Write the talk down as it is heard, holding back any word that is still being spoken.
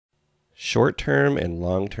Short-term and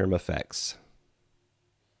long-term effects.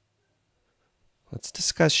 Let's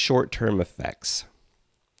discuss short-term effects.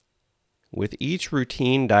 With each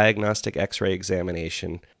routine diagnostic X-ray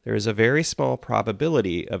examination, there is a very small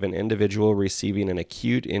probability of an individual receiving an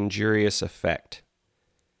acute injurious effect.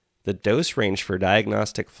 The dose range for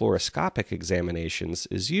diagnostic fluoroscopic examinations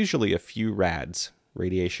is usually a few rads,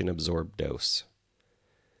 radiation absorbed dose.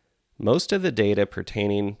 Most of the data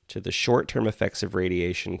pertaining to the short-term effects of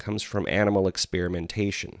radiation comes from animal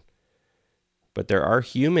experimentation. But there are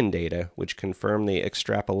human data which confirm the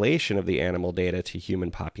extrapolation of the animal data to human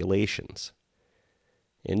populations.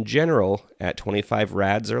 In general, at 25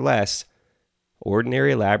 rads or less,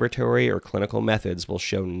 ordinary laboratory or clinical methods will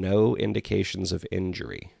show no indications of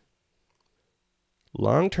injury.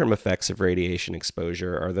 Long-term effects of radiation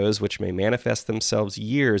exposure are those which may manifest themselves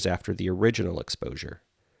years after the original exposure.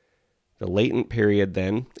 The latent period,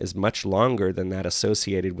 then, is much longer than that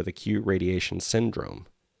associated with acute radiation syndrome.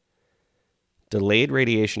 Delayed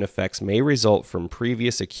radiation effects may result from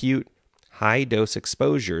previous acute, high-dose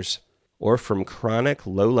exposures or from chronic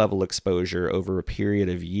low-level exposure over a period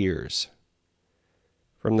of years.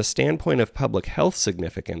 From the standpoint of public health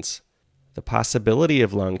significance, the possibility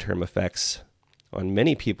of long-term effects on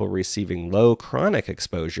many people receiving low chronic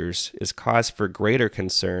exposures is cause for greater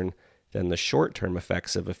concern than the short-term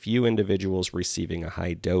effects of a few individuals receiving a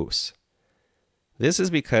high dose. This is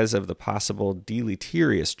because of the possible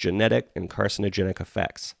deleterious genetic and carcinogenic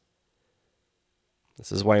effects.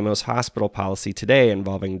 This is why most hospital policy today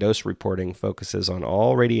involving dose reporting focuses on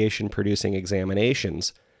all radiation-producing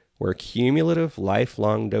examinations where cumulative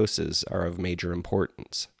lifelong doses are of major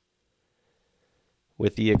importance.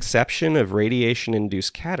 With the exception of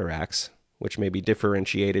radiation-induced cataracts, which may be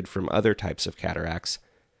differentiated from other types of cataracts,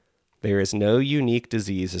 there is no unique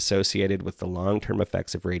disease associated with the long-term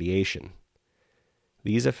effects of radiation.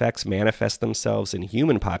 These effects manifest themselves in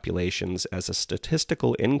human populations as a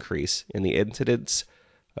statistical increase in the incidence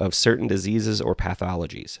of certain diseases or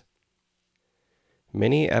pathologies.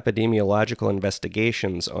 Many epidemiological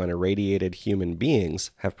investigations on irradiated human beings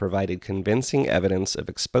have provided convincing evidence of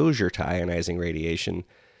exposure to ionizing radiation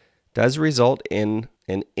does result in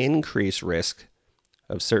an increased risk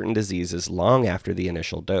of certain diseases long after the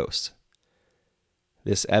initial dose.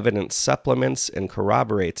 This evidence supplements and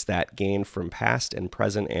corroborates that gained from past and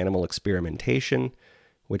present animal experimentation,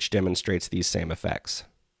 which demonstrates these same effects.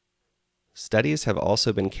 Studies have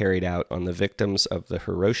also been carried out on the victims of the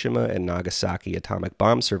Hiroshima and Nagasaki atomic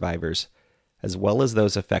bomb survivors, as well as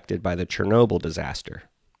those affected by the Chernobyl disaster.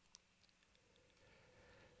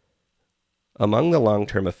 Among the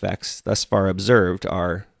long-term effects thus far observed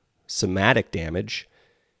are somatic damage,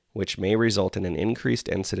 which may result in an increased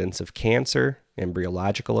incidence of cancer,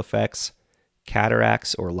 embryological effects,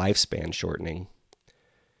 cataracts, or lifespan shortening,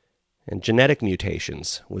 and genetic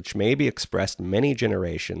mutations, which may be expressed many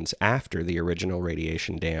generations after the original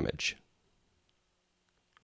radiation damage.